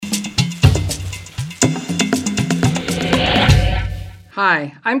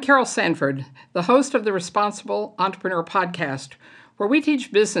Hi, I'm Carol Sanford, the host of the Responsible Entrepreneur Podcast, where we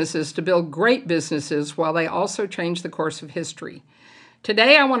teach businesses to build great businesses while they also change the course of history.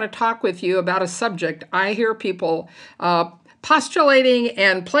 Today, I want to talk with you about a subject I hear people postulating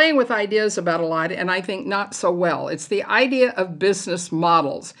and playing with ideas about a lot, and I think not so well. It's the idea of business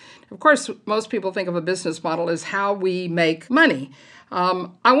models. Of course, most people think of a business model as how we make money.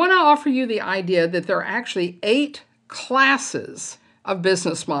 I want to offer you the idea that there are actually 8 classes of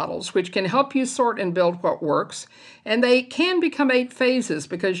business models, which can help you sort and build what works. And they can become 8 phases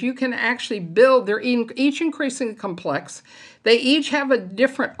because you can actually build, they're each increasingly complex. They each have a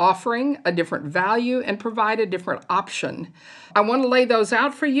different offering, a different value, and provide a different option. I want to lay those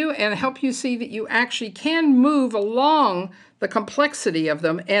out for you and help you see that you actually can move along the complexity of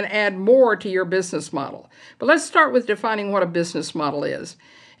them and add more to your business model. But let's start with defining what a business model is.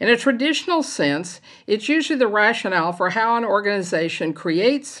 In a traditional sense, it's usually the rationale for how an organization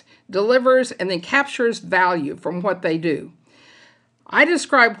creates, delivers, and then captures value from what they do. I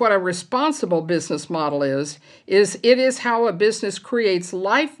describe what a responsible business model is it is how a business creates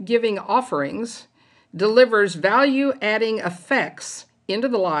life-giving offerings, delivers value-adding effects into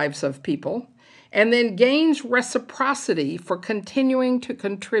the lives of people, and then gains reciprocity for continuing to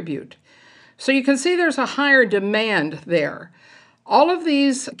contribute. So you can see there's a higher demand there. All of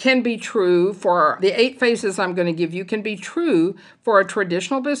these can be true for the 8 phases I'm going to give you, can be true for a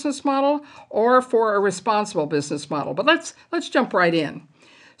traditional business model or for a responsible business model. But let's jump right in.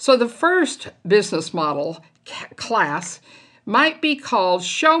 So the first business model class might be called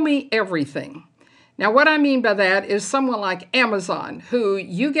Show Me Everything. Now, what I mean by that is someone like Amazon, who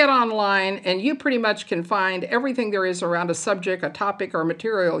you get online and you pretty much can find everything there is around a subject, a topic, or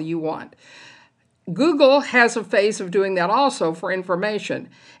material you want. Google has a phase of doing that also for information,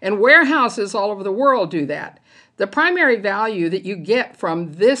 and warehouses all over the world do that. The primary value that you get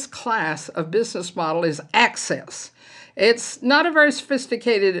from this class of business model is access. It's not a very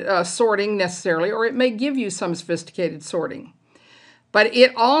sophisticated sorting necessarily, or it may give you some sophisticated sorting. But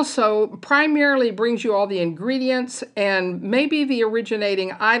it also primarily brings you all the ingredients and maybe the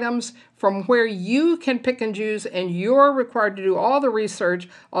originating items from where you can pick and choose, and you're required to do all the research,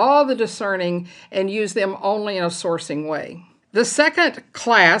 all the discerning, and use them only in a sourcing way. The second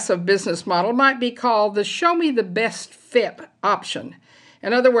class of business model might be called the Show Me the Best Fit option.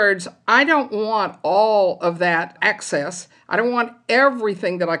 In other words, I don't want all of that access. I don't want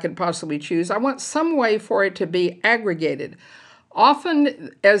everything that I could possibly choose. I want some way for it to be aggregated.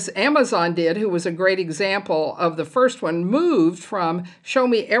 Often, as Amazon did, who was a great example of the first one, moved from Show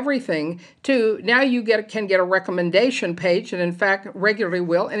Me Everything to now you can get a recommendation page, and in fact regularly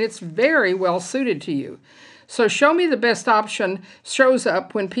will, and it's very well suited to you. So Show Me the Best option shows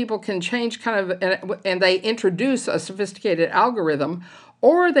up when people can change and they introduce a sophisticated algorithm,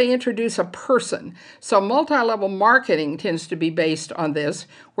 or they introduce a person. So multi-level marketing tends to be based on this,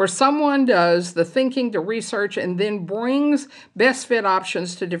 where someone does the thinking, the research, and then brings best fit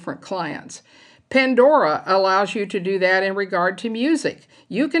options to different clients. Pandora allows you to do that in regard to music.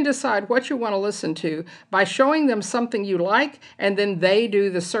 You can decide what you want to listen to by showing them something you like, and then they do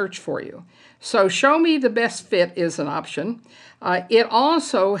the search for you. So Show Me the Best Fit is an option. It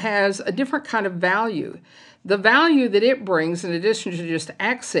also has a different kind of value. The value that it brings, in addition to just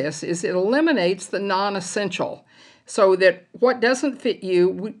access, is it eliminates the non-essential, so that what doesn't fit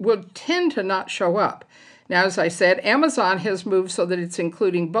you will tend to not show up. Now, as I said, Amazon has moved so that it's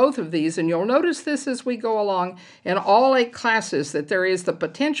including both of these, and you'll notice this as we go along in all 8 classes, that there is the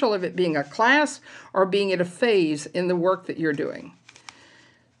potential of it being a class or being at a phase in the work that you're doing.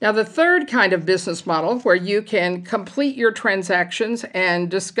 Now, the third kind of business model, where you can complete your transactions and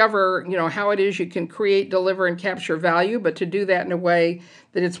discover, how it is you can create, deliver, and capture value, but to do that in a way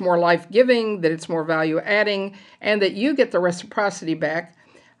that it's more life-giving, that it's more value-adding, and that you get the reciprocity back,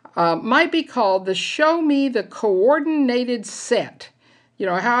 might be called the Show Me the Coordinated Set.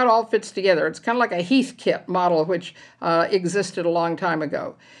 How it all fits together. It's kind of like a Heathkit model, which existed a long time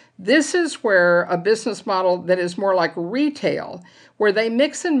ago. This is where a business model that is more like retail, where they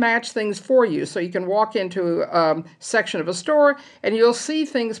mix and match things for you. So you can walk into a section of a store and you'll see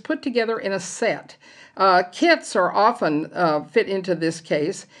things put together in a set. Kits are often fit into this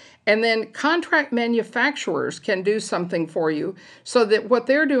case. And then contract manufacturers can do something for you, so that what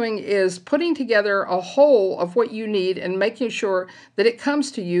they're doing is putting together a whole of what you need and making sure that it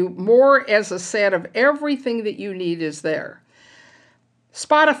comes to you more as a set of everything that you need is there.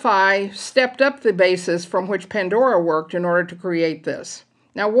 Spotify stepped up the basis from which Pandora worked in order to create this.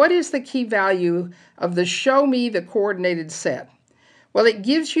 Now, what is the key value of the Show Me the Coordinated Set? Well, it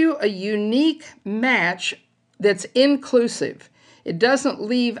gives you a unique match that's inclusive. It doesn't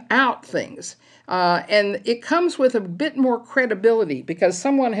leave out things. And it comes with a bit more credibility because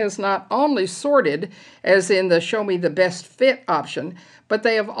someone has not only sorted, as in the show me the best fit option, but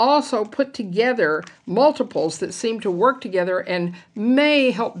they have also put together multiples that seem to work together and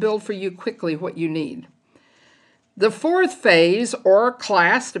may help build for you quickly what you need. The fourth phase, or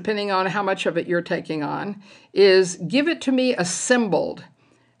class, depending on how much of it you're taking on, is give it to me assembled.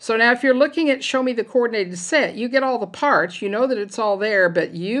 So now if you're looking at show me the coordinated set, you get all the parts, you know that it's all there,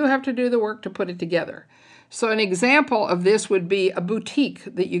 but you have to do the work to put it together. So an example of this would be a boutique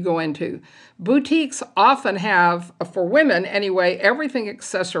that you go into. Boutiques often have, for women anyway, everything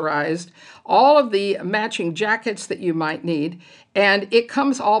accessorized, all of the matching jackets that you might need, and it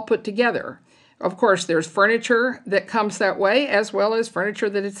comes all put together. Of course, there's furniture that comes that way, as well as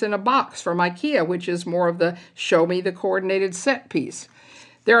furniture that it's in a box from IKEA, which is more of the show me the coordinated set piece.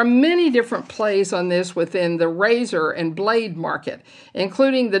 There are many different plays on this within the razor and blade market,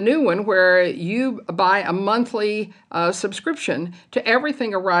 including the new one where you buy a monthly subscription to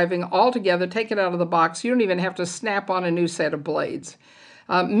everything arriving all together, take it out of the box. You don't even have to snap on a new set of blades.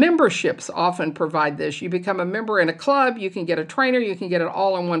 Memberships often provide this. You become a member in a club, you can get a trainer, you can get it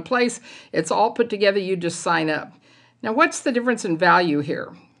all in one place. It's all put together, you just sign up. Now, what's the difference in value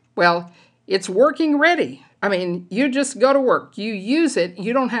here? Well, it's working ready. I mean, you just go to work. You use it.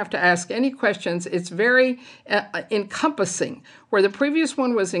 You don't have to ask any questions. It's very encompassing. Where the previous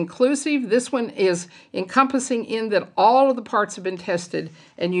one was inclusive, this one is encompassing in that all of the parts have been tested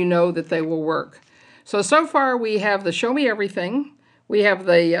and you know that they will work. So far we have the show me everything. We have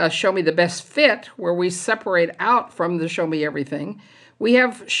the show me the best fit, where we separate out from the show me everything. We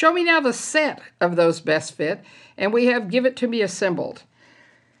have show me now the set of those best fit, and we have give it to me assembled.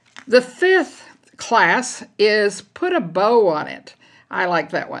 The fifth class is put a bow on it. I like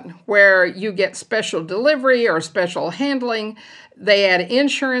that one, where you get special delivery or special handling. They add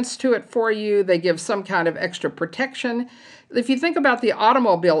insurance to it for you. They give some kind of extra protection. If you think about the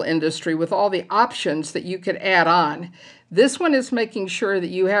automobile industry with all the options that you could add on, this one is making sure that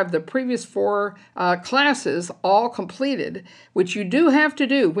you have the previous four classes all completed, which you do have to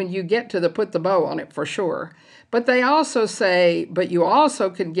do when you get to the put the bow on it for sure. But they also say, but you also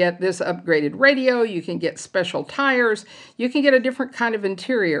can get this upgraded radio, you can get special tires, you can get a different kind of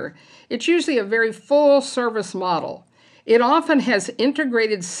interior. It's usually a very full service model. It often has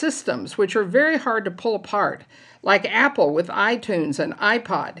integrated systems which are very hard to pull apart, like Apple with iTunes and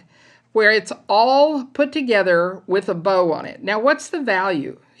iPod, where it's all put together with a bow on it. Now, what's the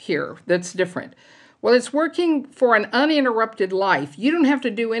value here that's different? Well, it's working for an uninterrupted life. You don't have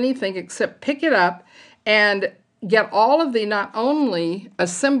to do anything except pick it up and get all of the not only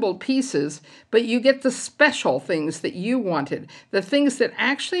assembled pieces, but you get the special things that you wanted, the things that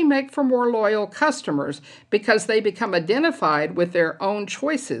actually make for more loyal customers because they become identified with their own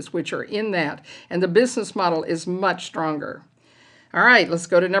choices, which are in that, and the business model is much stronger. All right, let's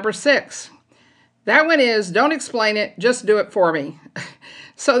go to number 6. That one is, don't explain it, just do it for me.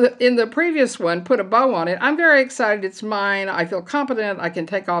 So in the previous one, put a bow on it. I'm very excited, it's mine, I feel competent, I can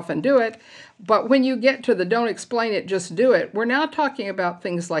take off and do it. But when you get to the don't explain it, just do it, we're now talking about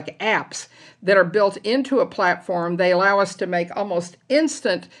things like apps that are built into a platform. They allow us to make almost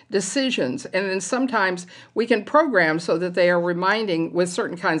instant decisions. And then sometimes we can program so that they are reminding with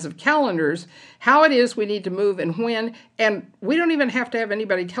certain kinds of calendars how it is we need to move and when. And we don't even have to have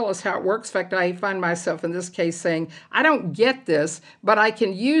anybody tell us how it works. In fact, I find myself in this case saying, I don't get this, but I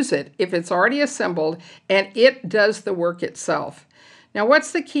can use it if it's already assembled and it does the work itself. Now,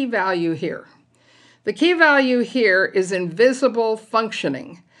 what's the key value here? The key value here is invisible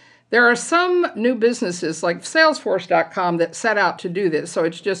functioning. There are some new businesses like Salesforce.com that set out to do this, so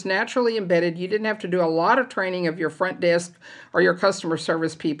it's just naturally embedded. You didn't have to do a lot of training of your front desk or your customer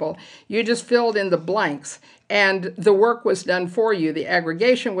service people. You just filled in the blanks, and the work was done for you. The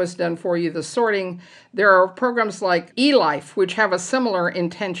aggregation was done for you, the sorting. There are programs like eLife, which have a similar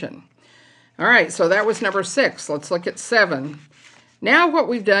intention. All right, so that was number 6. Let's look at 7. Now what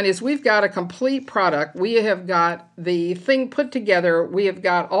we've done is we've got a complete product. We have got the thing put together. We have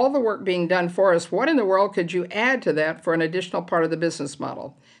got all the work being done for us. What in the world could you add to that for an additional part of the business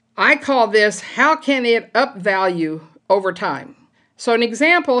model? I call this, how can it up value over time? So an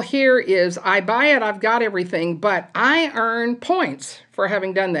example here is I buy it, I've got everything, but I earn points for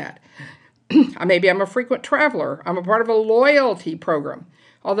having done that. Maybe I'm a frequent traveler. I'm a part of a loyalty program.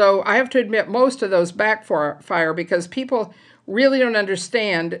 Although I have to admit most of those backfire because people really don't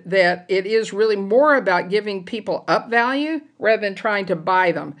understand that it is really more about giving people up value rather than trying to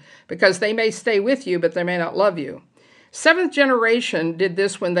buy them, because they may stay with you, but they may not love you. Seventh generation did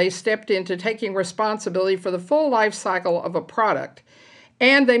this when they stepped into taking responsibility for the full life cycle of a product,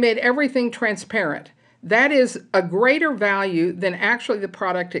 and they made everything transparent. That is a greater value than actually the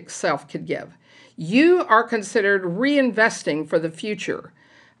product itself could give. You are considered reinvesting for the future.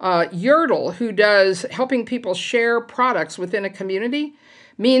 Yerdle, who does helping people share products within a community,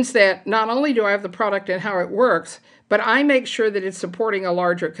 means that not only do I have the product and how it works, but I make sure that it's supporting a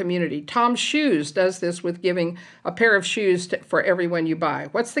larger community. Tom's Shoes does this with giving a pair of shoes for everyone you buy.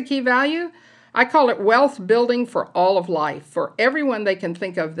 What's the key value? I call it wealth building for all of life, for everyone they can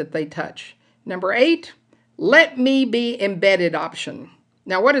think of that they touch. Number 8, let me be embedded option.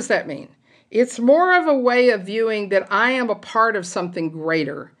 Now, what does that mean? It's more of a way of viewing that I am a part of something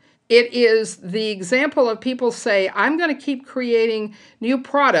greater. It is the example of people say, I'm going to keep creating new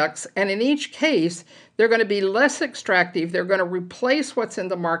products, and in each case, they're going to be less extractive. They're going to replace what's in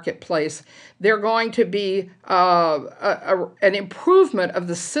the marketplace. They're going to be an improvement of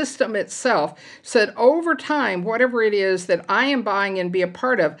the system itself, so that over time, whatever it is that I am buying and be a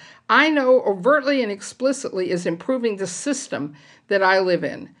part of, I know overtly and explicitly is improving the system that I live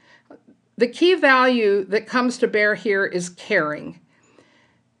in. The key value that comes to bear here is caring.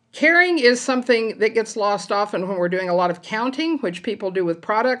 Caring is something that gets lost often when we're doing a lot of counting, which people do with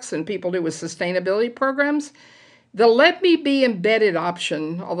products and people do with sustainability programs. The let me be embedded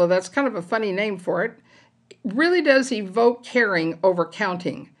option, although that's kind of a funny name for it, really does evoke caring over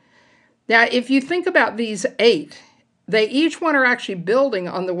counting. Now, if you think about these 8, they each one are actually building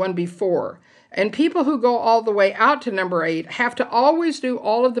on the one before. And people who go all the way out to number 8 have to always do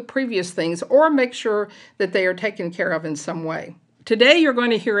all of the previous things or make sure that they are taken care of in some way. Today, you're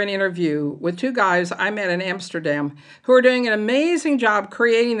going to hear an interview with 2 guys I met in Amsterdam who are doing an amazing job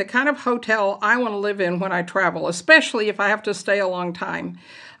creating the kind of hotel I want to live in when I travel, especially if I have to stay a long time.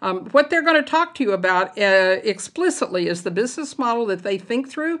 What they're going to talk to you about explicitly is the business model that they think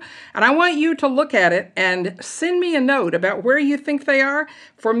through, and I want you to look at it and send me a note about where you think they are.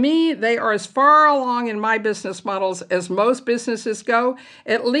 For me, they are as far along in my business models as most businesses go,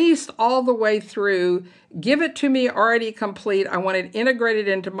 at least all the way through. Give it to me already complete. I want it integrated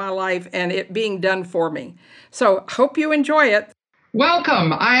into my life and it being done for me. So hope you enjoy it.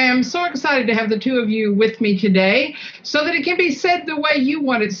 Welcome. I am so excited to have the 2 of you with me today so that it can be said the way you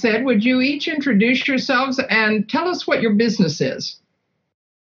want it said. Would you each introduce yourselves and tell us what your business is?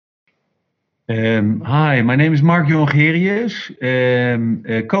 Hi, my name is Marc Jongerius,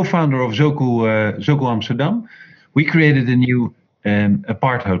 co-founder of Zoku Amsterdam. We created a new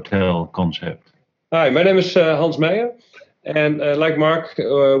apart hotel concept. Hi, my name is Hans Meyer. And like Marc,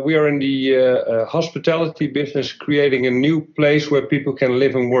 we are in the hospitality business, creating a new place where people can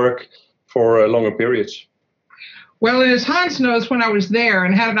live and work for longer periods. Well, as Hans knows, when I was there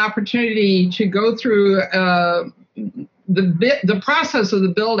and had an opportunity to go through the process of the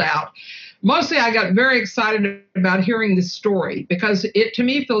build out, mostly I got very excited about hearing this story because it, to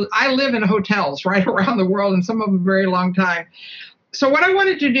me, feels I live in hotels right around the world and some of them a very long time. So what I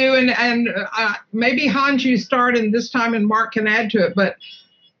wanted to do, and maybe Hans, you start, and this time and Marc can add to it, but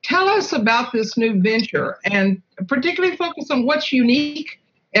tell us about this new venture and particularly focus on what's unique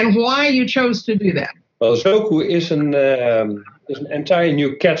and why you chose to do that. Well, Zoku is an entire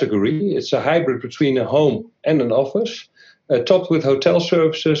new category. It's a hybrid between a home and an office, topped with hotel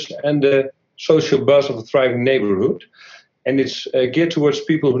services and the social buzz of a thriving neighborhood. And it's geared towards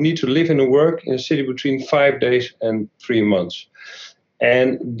people who need to live and work in a city between 5 days and 3 months.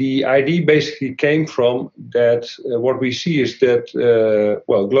 And the idea basically came from that what we see is that,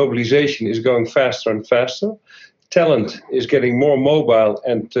 globalization is going faster and faster. Talent is getting more mobile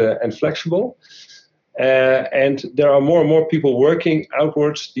and flexible. And there are more and more people working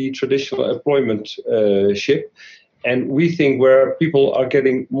outwards the traditional employment ship. And we think where people are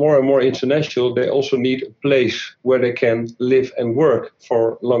getting more and more international, they also need a place where they can live and work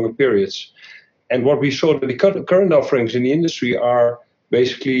for longer periods. And what we saw that the current offerings in the industry are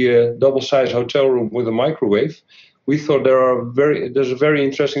basically a double-sized hotel room with a microwave. We thought there's a very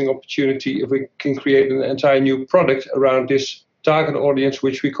interesting opportunity if we can create an entire new product around this target audience,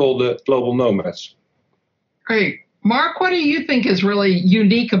 which we call the global nomads. Great. Marc, what do you think is really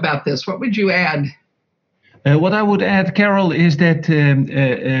unique about this? What would you add? What I would add, Carol, is that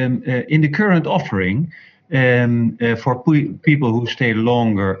in the current offering, for people who stay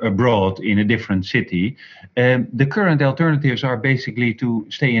longer abroad in a different city, the current alternatives are basically to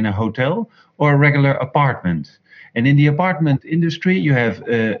stay in a hotel or a regular apartment. And in the apartment industry, you have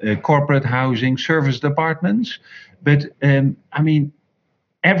corporate housing, serviced apartments. But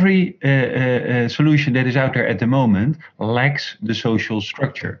every solution that is out there at the moment lacks the social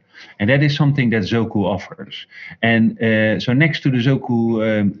structure. And that is something that Zoku offers. And so next to the Zoku,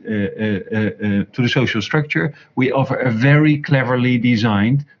 to the social structure, we offer a very cleverly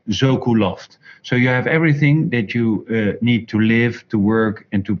designed Zoku loft. So you have everything that you need to live, to work,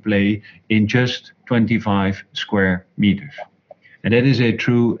 and to play in just 25 square meters. And that is a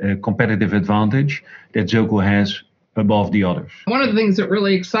true competitive advantage that Zoku has above the others. One of the things that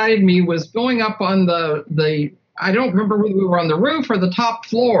really excited me was going up on the I don't remember whether we were on the roof or the top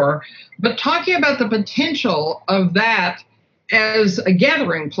floor, but talking about the potential of that as a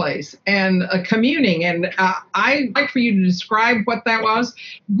gathering place and a communing. And I'd like for you to describe what that was,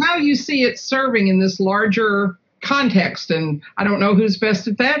 how you see it serving in this larger context. And I don't know who's best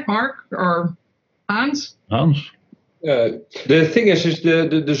at that, Marc or Hans? Hans? The thing is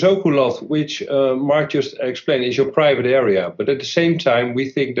the Zoku loft, which Marc just explained, is your private area. But at the same time, we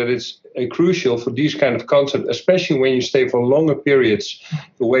think that it's crucial for these kind of concepts, especially when you stay for longer periods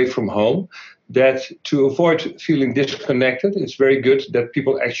away from home, that to avoid feeling disconnected, it's very good that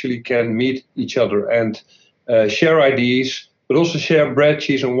people actually can meet each other and share ideas, but also share bread,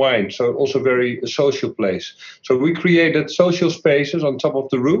 cheese, and wine. So also very social place. So we created social spaces on top of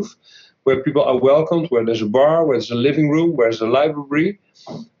the roof, where people are welcomed, where there's a bar, where there's a living room, where there's a library,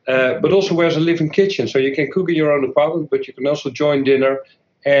 but also where there's a living kitchen. So you can cook in your own apartment, but you can also join dinner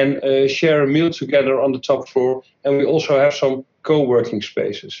and share a meal together on the top floor. And we also have some co-working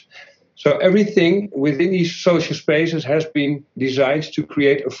spaces. So everything within these social spaces has been designed to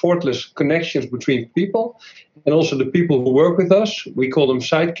create effortless connections between people. And also the people who work with us, we call them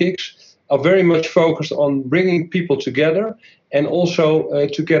sidekicks, are very much focused on bringing people together and also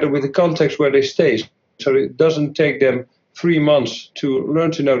together with the context where they stay. So it doesn't take them 3 months to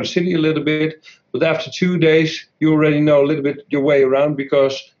learn to know the city a little bit, but after 2 days, you already know a little bit your way around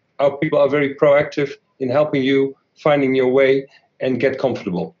because our people are very proactive in helping you finding your way and get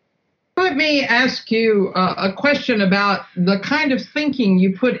comfortable. Let me ask you a question about the kind of thinking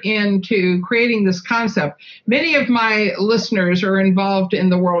you put into creating this concept. Many of my listeners are involved in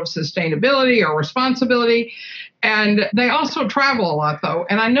the world of sustainability or responsibility, and they also travel a lot, though.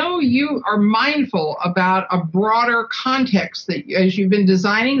 And I know you are mindful about a broader context that as you've been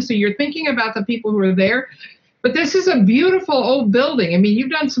designing, so you're thinking about the people who are there. But this is a beautiful old building. I mean, you've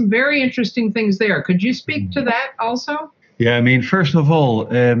done some very interesting things there. Could you speak to that also? Yeah, I mean, first of all,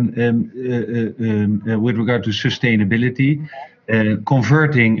 with regard to sustainability,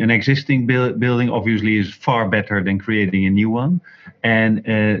 converting an existing building obviously is far better than creating a new one. And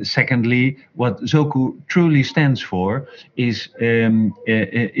secondly, what Zoku truly stands for is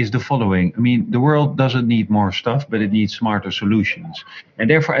the following. I mean, the world doesn't need more stuff, but it needs smarter solutions. And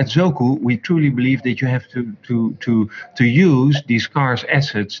therefore, at Zoku, we truly believe that you have to use these scarce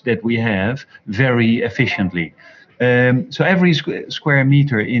assets that we have very efficiently. So every square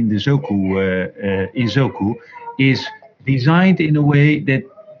meter in the Zoku is designed in a way that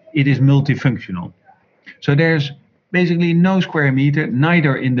it is multifunctional. So there's basically no square meter,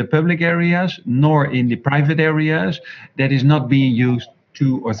 neither in the public areas nor in the private areas, that is not being used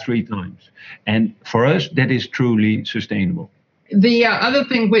 2 or 3 times. And for us, that is truly sustainable. The other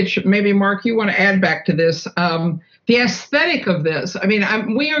thing, which maybe Marc, you want to add back to this, the aesthetic of this. I mean,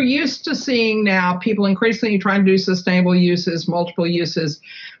 we are used to seeing now people increasingly trying to do sustainable uses, multiple uses,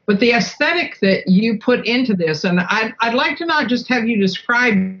 but the aesthetic that you put into this, and I'd like to not just have you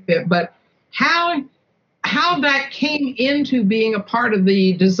describe it, but how that came into being a part of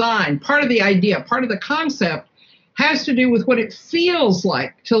the design, part of the idea, part of the concept, has to do with what it feels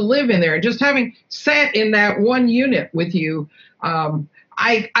like to live in there. Just having sat in that one unit with you,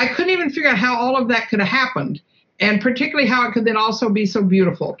 I couldn't even figure out how all of that could have happened, and particularly how it could then also be so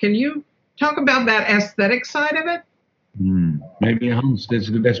beautiful. Can you talk about that aesthetic side of it? Maybe Hans,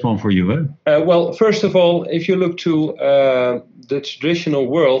 that's the best one for you, huh? Well, first of all, if you look to the traditional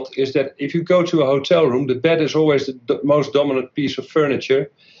world, is that if you go to a hotel room, the bed is always the most dominant piece of furniture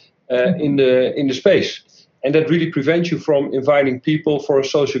in the space. And that really prevents you from inviting people for a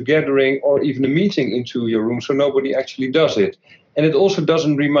social gathering or even a meeting into your room, so nobody actually does it. And it also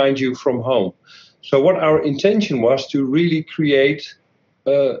doesn't remind you from home. So what our intention was to really create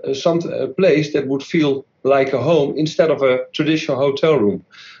a place that would feel like a home instead of a traditional hotel room.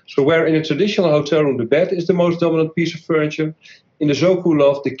 So where in a traditional hotel room the bed is the most dominant piece of furniture, in the Zoku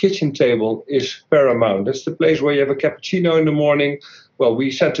loft the kitchen table is paramount. That's the place where you have a cappuccino in the morning. Well,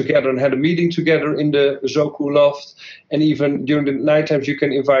 we sat together and had a meeting together in the Zoku loft, and even during the night times you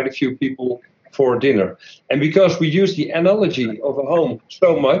can invite a few people for dinner. And because we use the analogy of a home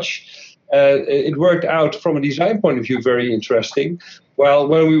so much, it worked out from a design point of view very interesting. While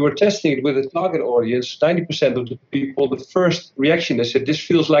when we were testing it with a target audience, 90% of the people, the first reaction, they said, this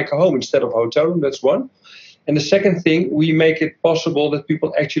feels like a home instead of a hotel room. That's one. And the second thing, we make it possible that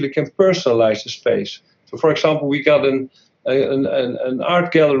people actually can personalize the space. So, for example, we got an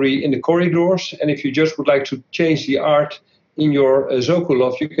art gallery in the corridors, and if you just would like to change the art in your Zoku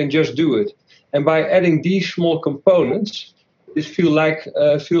loft, you can just do it. And by adding these small components, this feels like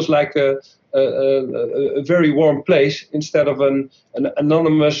a very warm place instead of an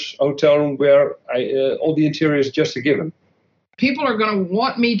anonymous hotel room where all the interior is just a given. People are going to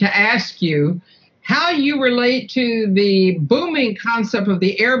want me to ask you how you relate to the booming concept of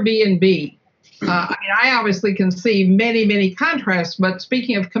the Airbnb. I obviously can see many, many contrasts, but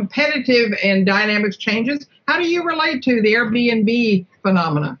speaking of competitive and dynamics changes, how do you relate to the Airbnb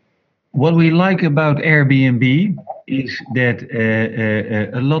phenomena? What we like about Airbnb is that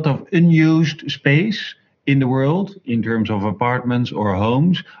a lot of unused space in the world, in terms of apartments or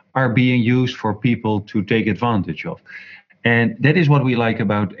homes, are being used for people to take advantage of. And that is what we like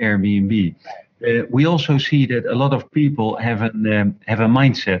about Airbnb. We also see that a lot of people have a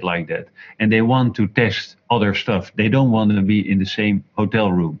mindset like that, and they want to test other stuff. They don't want to be in the same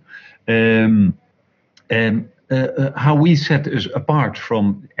hotel room. How we set us apart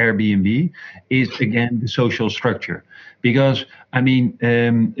from Airbnb is, again, the social structure. Because,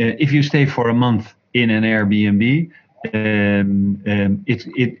 if you stay for a month in an Airbnb,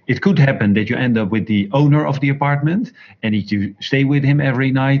 it could happen that you end up with the owner of the apartment and that you stay with him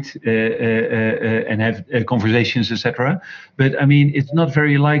every night and have conversations, etc. But it's not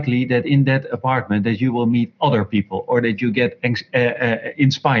very likely that in that apartment that you will meet other people or that you get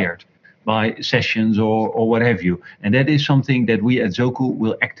inspired by sessions or what have you. And that is something that we at Zoku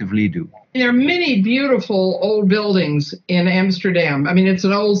will actively do. There are many beautiful old buildings in Amsterdam. It's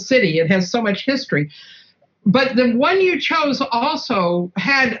an old city. It has so much history. But the one you chose also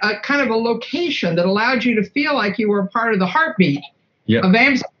had a kind of a location that allowed you to feel like you were part of the heartbeat of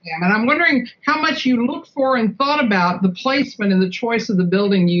Amsterdam. And I'm wondering how much you looked for and thought about the placement and the choice of the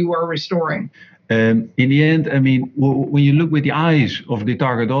building you are restoring. In the end, when you look with the eyes of the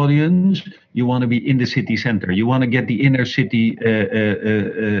target audience, you want to be in the city center. You want to get the inner city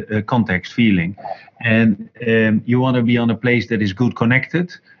context feeling. And you want to be on a place that is good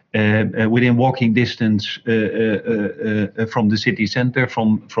connected, within walking distance from the city center,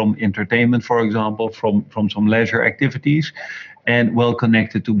 from entertainment, for example, from some leisure activities, and well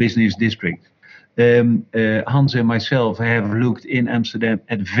connected to business district. Hans and myself have looked in Amsterdam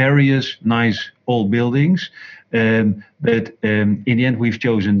at various nice old buildings, but in the end we've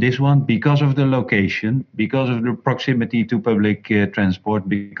chosen this one because of the location, because of the proximity to public transport,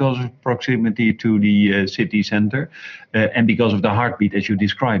 because of proximity to the city center, and because of the heartbeat as you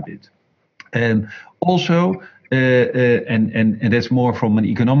described it. Also, and that's more from an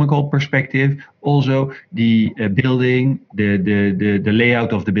economical perspective. Also, the building, the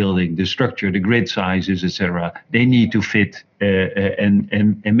layout of the building, the structure, the grid sizes, etc. They need to fit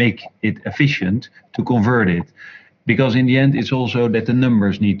and make it efficient to convert it, because in the end, it's also that the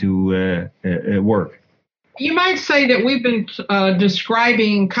numbers need to work. You might say that we've been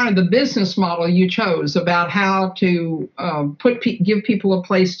describing kind of the business model you chose about how to give people a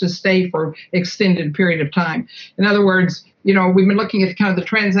place to stay for extended period of time. In other words, we've been looking at kind of the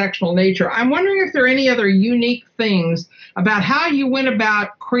transactional nature. I'm wondering if there are any other unique things about how you went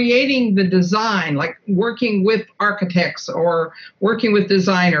about creating the design, like working with architects or working with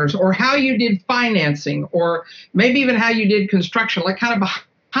designers, or how you did financing, or maybe even how you did construction, like kind of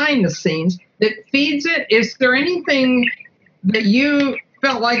behind the scenes that feeds it. Is there anything that you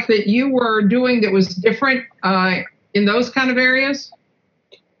felt like that you were doing that was different in those kind of areas?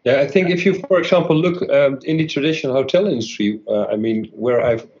 Yeah, I think if you, for example, look in the traditional hotel industry, where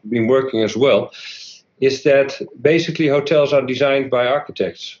I've been working as well, is that basically hotels are designed by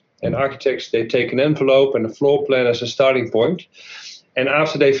architects. And architects, they take an envelope and a floor plan as a starting point. And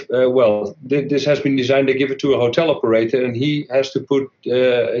after they've, this has been designed, they give it to a hotel operator, and he has to put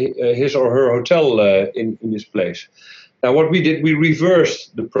his or her hotel in this place. Now, what we did, we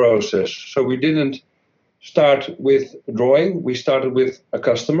reversed the process. So we didn't start with a drawing. We started with a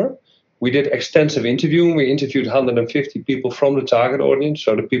customer. We did extensive interviewing. We interviewed 150 people from the target audience,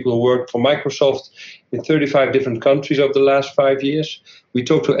 so the people who worked for Microsoft in 35 different countries over the last 5 years. We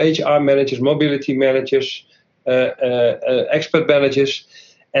talked to HR managers, mobility managers, expert managers,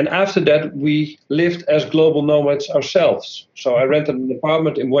 and after that we lived as global nomads ourselves. So I rented an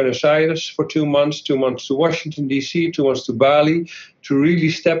apartment in Buenos Aires for 2 months, 2 months to Washington DC, 2 months to Bali, to really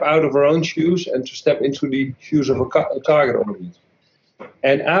step out of our own shoes and to step into the shoes of a target audience.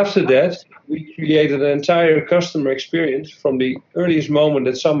 And after that, we created an entire customer experience from the earliest moment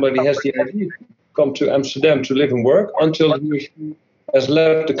that somebody has the idea to come to Amsterdam to live and work until he or she has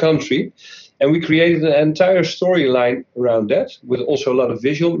left the country. And we created an entire storyline around that with also a lot of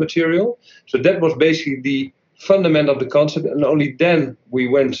visual material. So that was basically the fundament of the concept. And only then we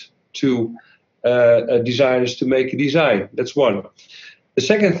went to designers to make a design. That's one. The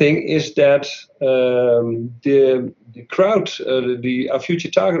second thing is that the crowd, our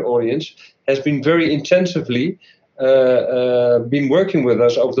future target audience, has been very intensively been working with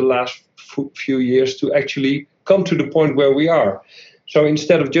us over the last few years to actually come to the point where we are. So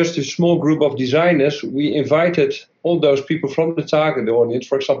instead of just a small group of designers, we invited all those people from the target audience.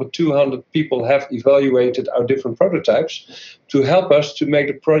 For example, 200 people have evaluated our different prototypes to help us to make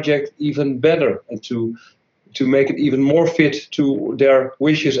the project even better and to make it even more fit to their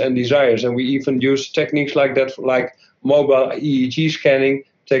wishes and desires. And we even use techniques like that, like mobile EEG scanning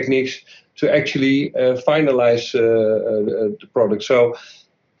techniques, to actually finalize the product. So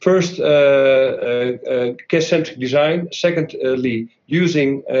first, guest-centric design. Secondly,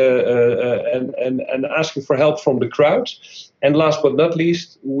 using and asking for help from the crowd. And last but not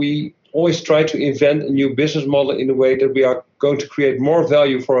least, we always try to invent a new business model in a way that we are going to create more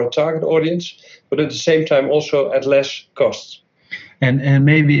value for our target audience, but at the same time also at less costs. And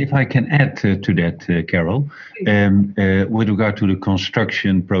maybe if I can add to that, Carol, with regard to the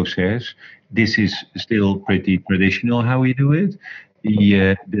construction process, this is still pretty traditional how we do it.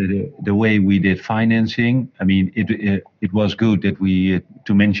 The way we did financing, I mean, it was good that we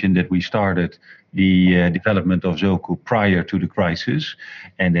to mention that we started the development of Zoku prior to the crisis,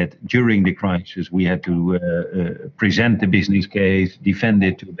 and that during the crisis we had to present the business case, defend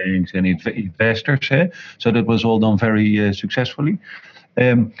it to banks and investors. So that was all done very successfully.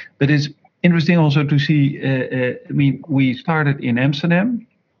 But it's interesting also to see. I mean, we started in Amsterdam,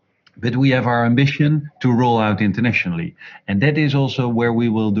 but we have our ambition to roll out internationally. And that is also where we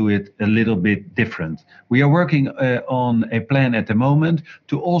will do it a little bit different. We are working on a plan at the moment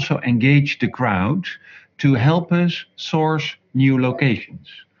to also engage the crowd to help us source new locations.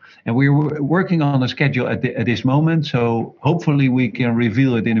 And we're working on a schedule at this moment, so hopefully we can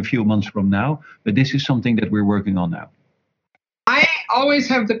reveal it in a few months from now. But this is something that we're working on now. I always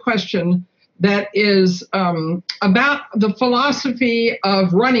have the question that is about the philosophy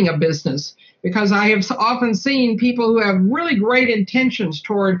of running a business, because I have often seen people who have really great intentions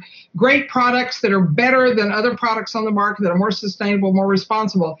toward great products that are better than other products on the market, that are more sustainable, more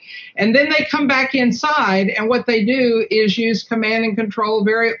responsible. And then they come back inside, and what they do is use command and control,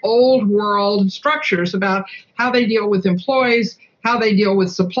 very old world structures about how they deal with employees, how they deal with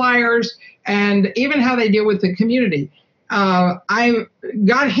suppliers, and even how they deal with the community. I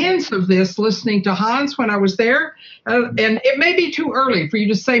got hints of this listening to Hans when I was there, and it may be too early for you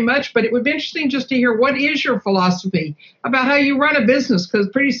to say much, but it would be interesting just to hear what is your philosophy about how you run a business, because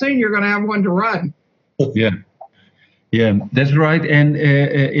pretty soon you're going to have one to run. Yeah, that's right. And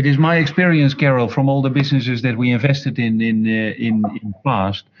it is my experience, Carol, from all the businesses that we invested in the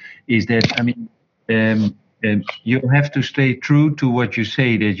past, is that, I mean, you have to stay true to what you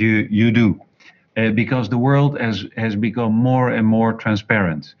say that you do. Because the world has become more and more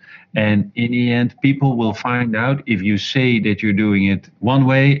transparent. And in the end, people will find out if you say that you're doing it one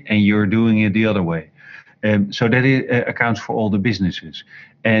way and you're doing it the other way. So that accounts for all the businesses.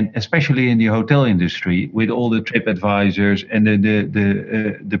 And especially in the hotel industry, with all the trip advisors and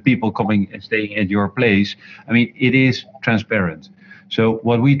the people coming and staying at your place, I mean, it is transparent. So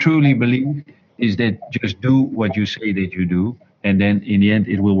what we truly believe is that just do what you say that you do, and then in the end,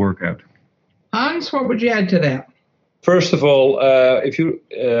 it will work out. Hans, what would you add to that? First of all, I think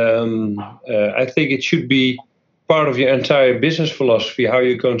it should be part of your entire business philosophy, how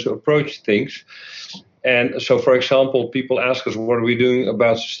you're going to approach things. And so, for example, people ask us, what are we doing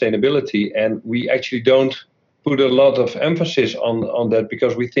about sustainability? And we actually don't put a lot of emphasis on that,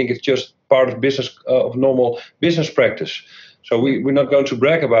 because we think it's just part of business, of normal business practice. So we're not going to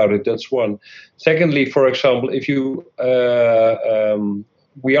brag about it. That's one. Secondly, for example, if you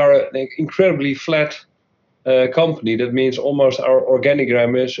we are an incredibly flat company. That means almost our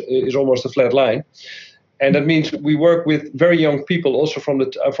organigram is almost a flat line. And that means we work with very young people also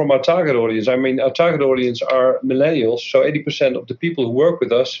from our target audience. I mean, our target audience are millennials. So 80% of the people who work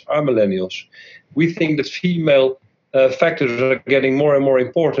with us are millennials. We think that female factors are getting more and more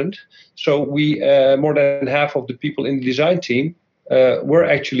important. So we more than half of the people in the design team were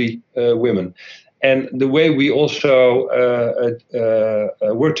actually women. And the way we also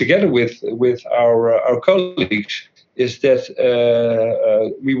work together with our colleagues is that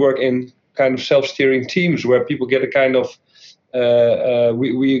we work in kind of self-steering teams where people get a kind of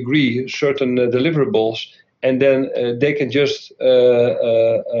we agree certain deliverables, and then they can just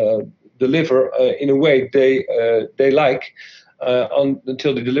deliver in a way they like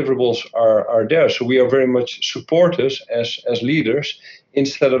until the deliverables are there. So we are very much supporters as leaders,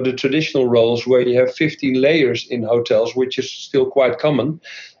 instead of the traditional roles where you have 15 layers in hotels, which is still quite common.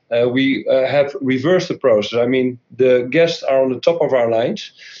 We have reversed the process. I mean, the guests are on the top of our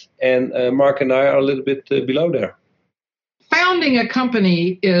lines, and Marc and I are a little bit below there. Founding a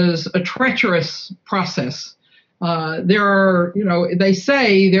company is a treacherous process. There are, they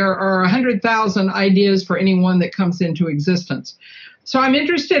say there are 100,000 ideas for any one that comes into existence. So I'm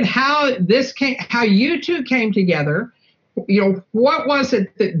interested how you two came together. What was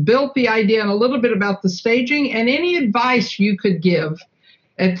it that built the idea, and a little bit about the staging, and any advice you could give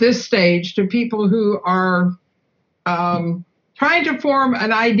at this stage to people who are trying to form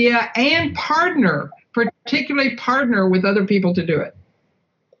an idea and particularly partner with other people to do it.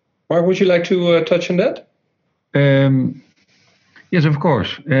 Marc, would you like to touch on that? Yes, of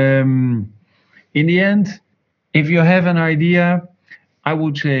course. In the end, if you have an idea, I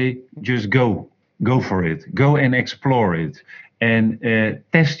would say just go for it. Go and explore it, and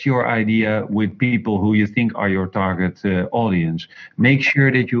test your idea with people who you think are your target audience. Make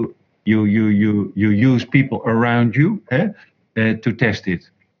sure that you use people around you to test it,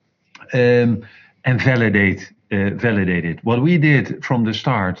 and validate it. What we did from the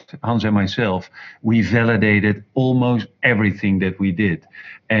start, Hans and myself, we validated almost everything that we did.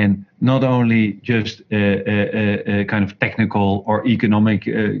 And not only just kind of technical or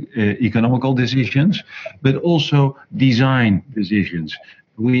economical decisions, but also design decisions.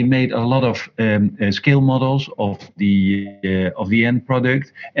 We made a lot of scale models of the end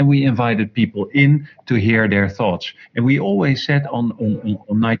product, and we invited people in to hear their thoughts. And we always said on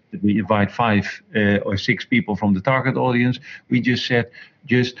nights that we invite 5 or 6 people from the target audience, we just said,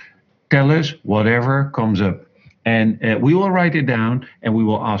 just tell us whatever comes up, and we will write it down and we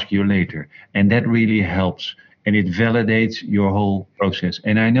will ask you later. And that really helps. And it validates your whole process.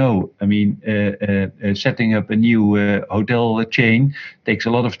 And I know, I mean, setting up a new hotel chain takes a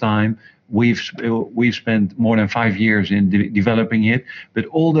lot of time. We've spent more than 5 years in developing it, but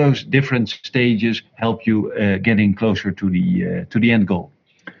all those different stages help you getting closer to the end goal.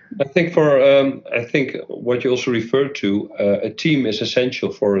 I think what you also referred to, a team is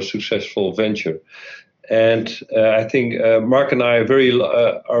essential for a successful venture. And I think Marc and I are very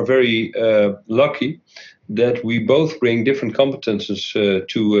lucky that we both bring different competences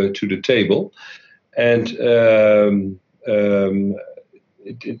to the table, and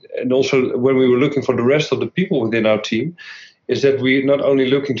also when we were looking for the rest of the people within our team, is that we're not only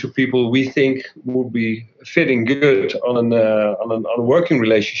looking to people we think would be fitting good on a working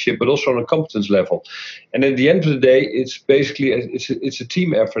relationship, but also on a competence level. And at the end of the day, it's basically it's a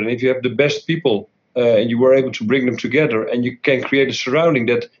team effort. And if you have the best people and you were able to bring them together, and you can create a surrounding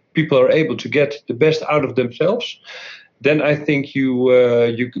that people are able to get the best out of themselves, then I think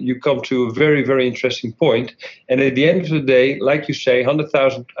you come to a very, very interesting point. And at the end of the day, like you say,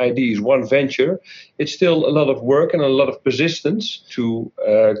 100,000 ideas, one venture, it's still a lot of work and a lot of persistence to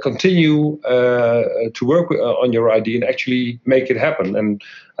continue to work on your idea and actually make it happen. And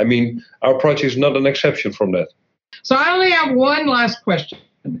I mean, our project is not an exception from that. So I only have one last question,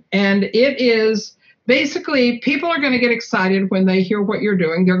 and it is, basically, people are going to get excited when they hear what you're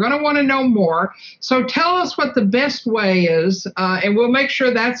doing. They're going to want to know more. So tell us what the best way is, and we'll make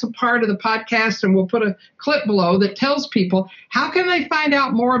sure that's a part of the podcast, and we'll put a clip below that tells people how can they find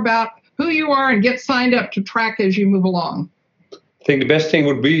out more about who you are and get signed up to track as you move along. I think the best thing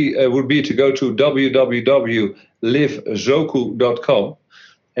would be to go to www.livezoku.com.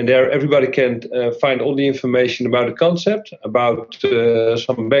 And there everybody can find all the information about the concept, about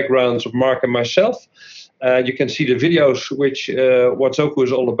some backgrounds of Marc and myself. You can see the videos, what Zoku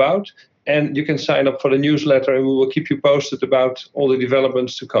is all about. And you can sign up for the newsletter, and we will keep you posted about all the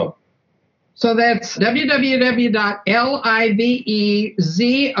developments to come. So that's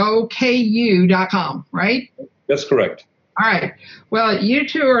www.livezoku.com, right? That's correct. All right. Well, you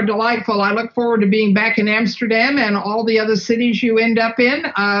two are delightful. I look forward to being back in Amsterdam and all the other cities you end up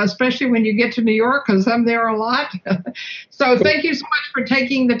in, especially when you get to New York, because I'm there a lot. So thank you so much for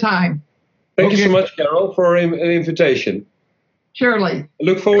taking the time. Thank you so much, Carol, for an invitation. Surely. I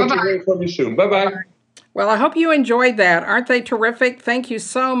look forward to hearing from you soon. Bye-bye. Well, I hope you enjoyed that. Aren't they terrific? Thank you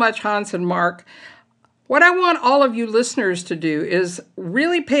so much, Hans and Marc. What I want all of you listeners to do is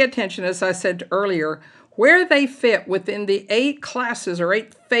really pay attention, as I said earlier, where they fit within the 8 classes or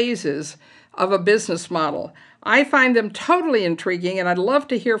 8 phases of a business model. I find them totally intriguing, and I'd love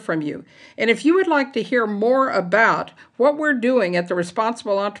to hear from you. And if you would like to hear more about what we're doing at the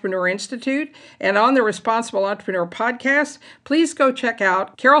Responsible Entrepreneur Institute and on the Responsible Entrepreneur podcast, please go check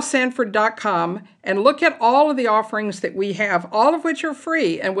out carolsanford.com and look at all of the offerings that we have, all of which are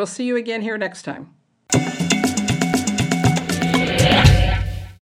free, and we'll see you again here next time.